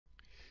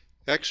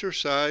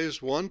Exercise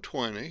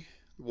 120,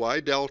 Y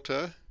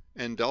delta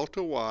and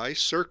delta-Y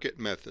circuit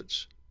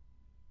methods.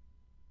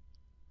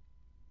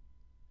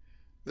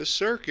 This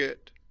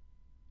circuit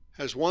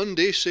has one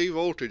DC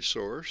voltage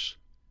source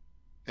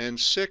and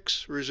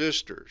 6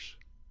 resistors.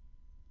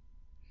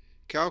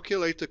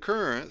 Calculate the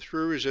current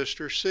through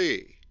resistor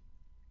C.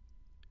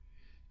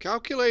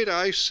 Calculate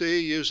IC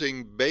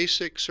using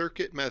basic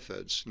circuit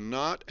methods,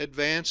 not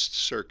advanced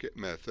circuit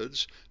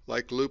methods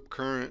like loop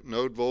current,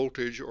 node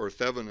voltage, or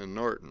Thevenin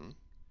Norton.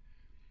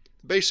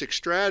 The basic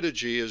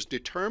strategy is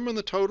determine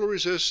the total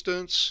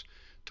resistance,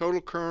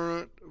 total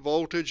current,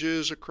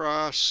 voltages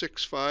across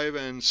 6, 5,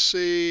 and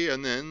C,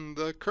 and then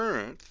the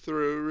current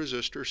through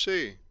resistor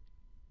C.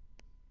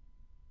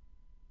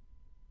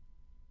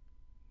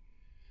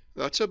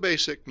 That's a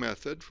basic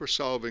method for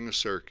solving a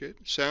circuit.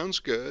 Sounds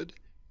good,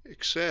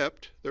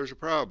 except there's a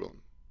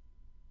problem.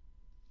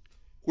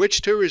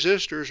 Which two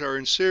resistors are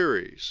in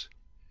series?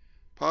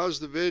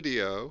 Pause the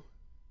video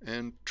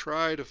and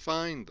try to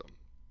find them.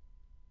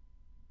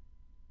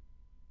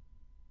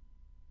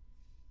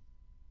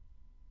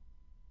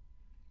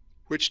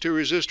 Which two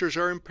resistors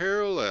are in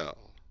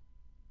parallel?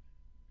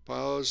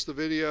 Pause the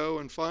video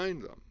and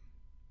find them.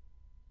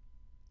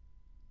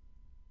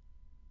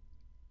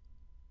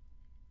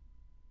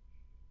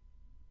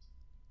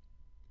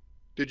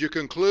 Did you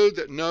conclude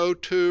that no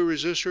two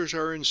resistors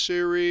are in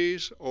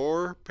series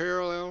or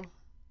parallel?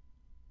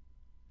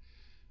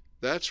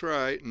 That's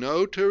right,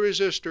 no two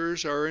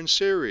resistors are in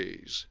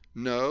series.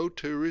 No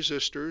two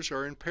resistors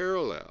are in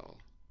parallel.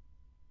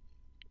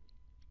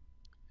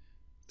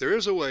 There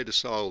is a way to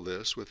solve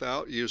this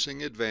without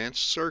using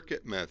advanced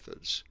circuit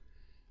methods.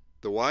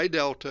 The Y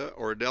delta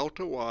or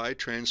delta-Y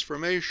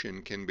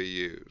transformation can be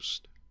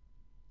used.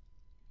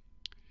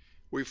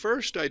 We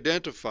first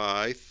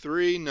identify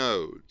 3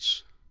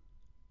 nodes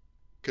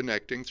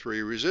connecting 3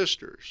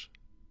 resistors.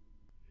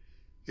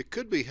 It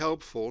could be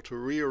helpful to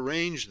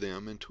rearrange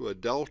them into a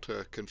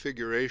delta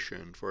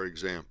configuration, for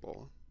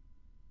example.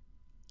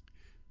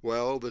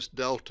 Well, this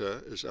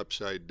delta is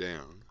upside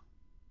down.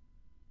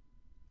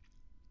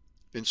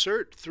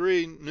 Insert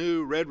 3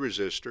 new red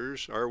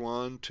resistors,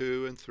 R1,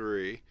 2, and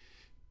 3,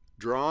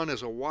 drawn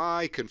as a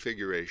Y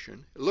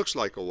configuration. It looks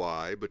like a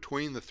Y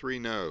between the 3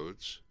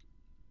 nodes.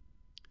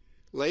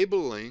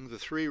 Labeling the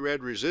 3 red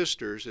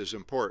resistors is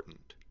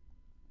important.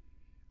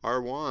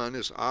 R1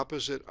 is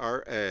opposite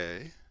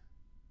RA,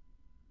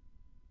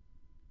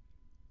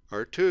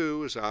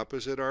 R2 is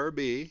opposite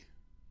RB,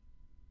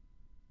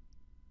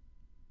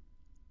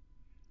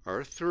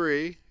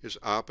 R3 is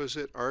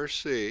opposite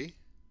RC.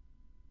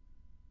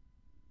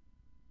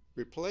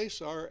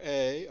 Replace RA,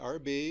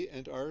 RB,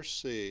 and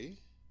RC.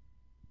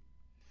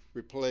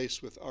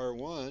 Replace with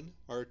R1,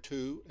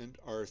 R2, and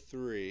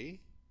R3.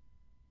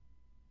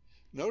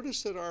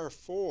 Notice that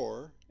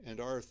R4 and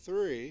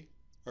R3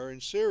 are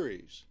in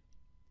series.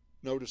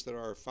 Notice that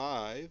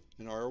R5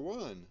 and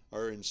R1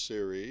 are in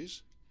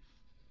series.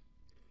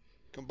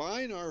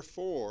 Combine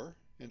R4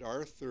 and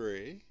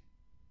R3.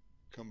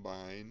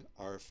 Combine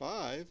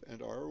R5 and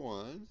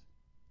R1.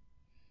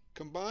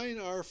 Combine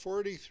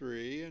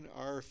R43 and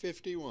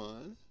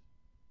R51.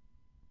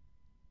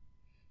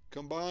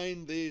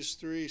 Combine these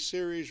 3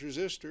 series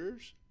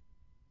resistors.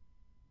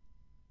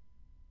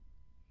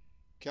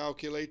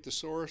 Calculate the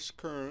source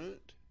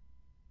current.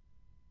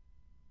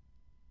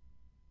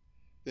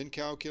 Then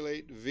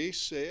calculate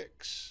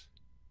V6.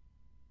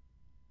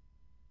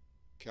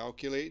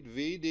 Calculate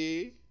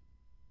VD.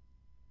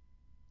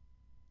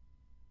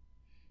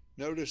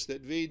 Notice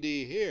that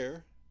VD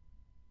here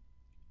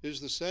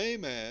is the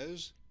same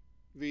as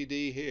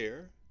VD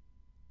here.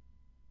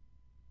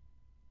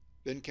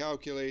 Then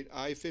calculate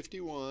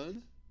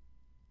I51.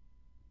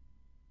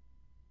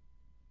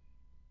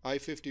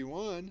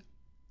 I51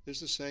 is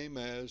the same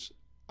as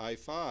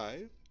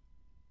I5.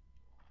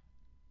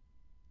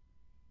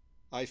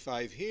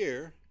 I5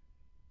 here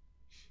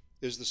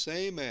is the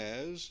same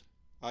as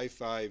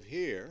I5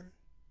 here.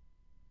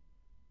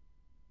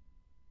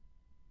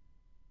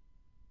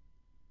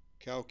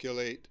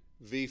 Calculate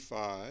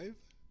V5.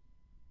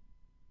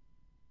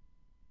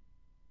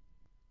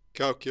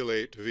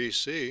 Calculate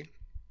VC.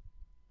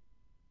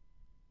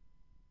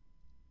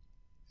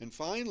 And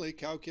finally,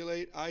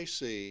 calculate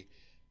IC.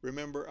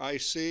 Remember,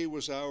 IC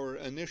was our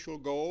initial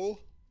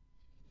goal.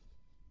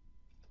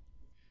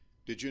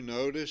 Did you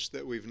notice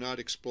that we've not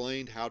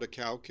explained how to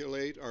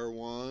calculate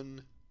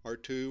R1,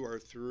 R2,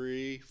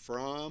 R3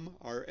 from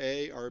RA,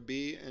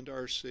 RB, and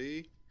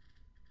RC?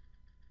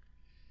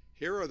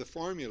 Here are the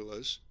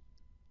formulas.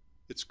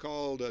 It's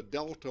called a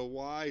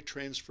delta-Y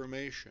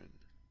transformation,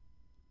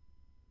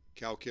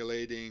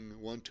 calculating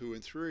 1, 2,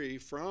 and 3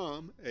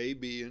 from A,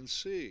 B, and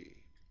C.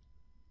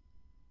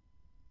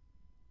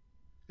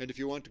 And if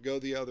you want to go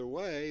the other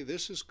way,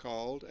 this is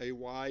called a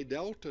Y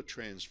delta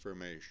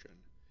transformation,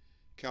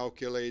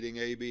 calculating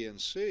A, B,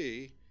 and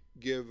C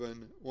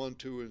given 1,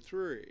 2, and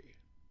 3.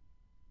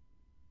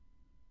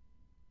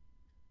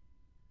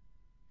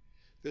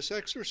 This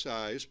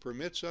exercise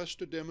permits us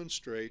to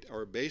demonstrate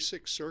our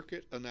basic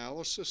circuit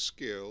analysis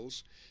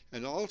skills,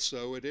 and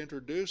also it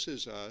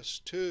introduces us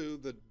to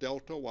the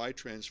Delta-Wye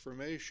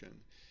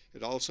transformation.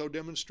 It also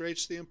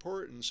demonstrates the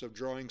importance of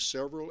drawing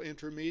several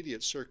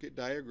intermediate circuit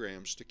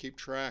diagrams to keep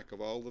track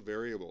of all the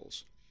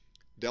variables.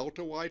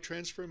 Delta-Wye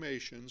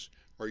transformations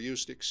are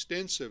used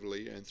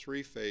extensively in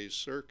three-phase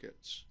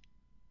circuits.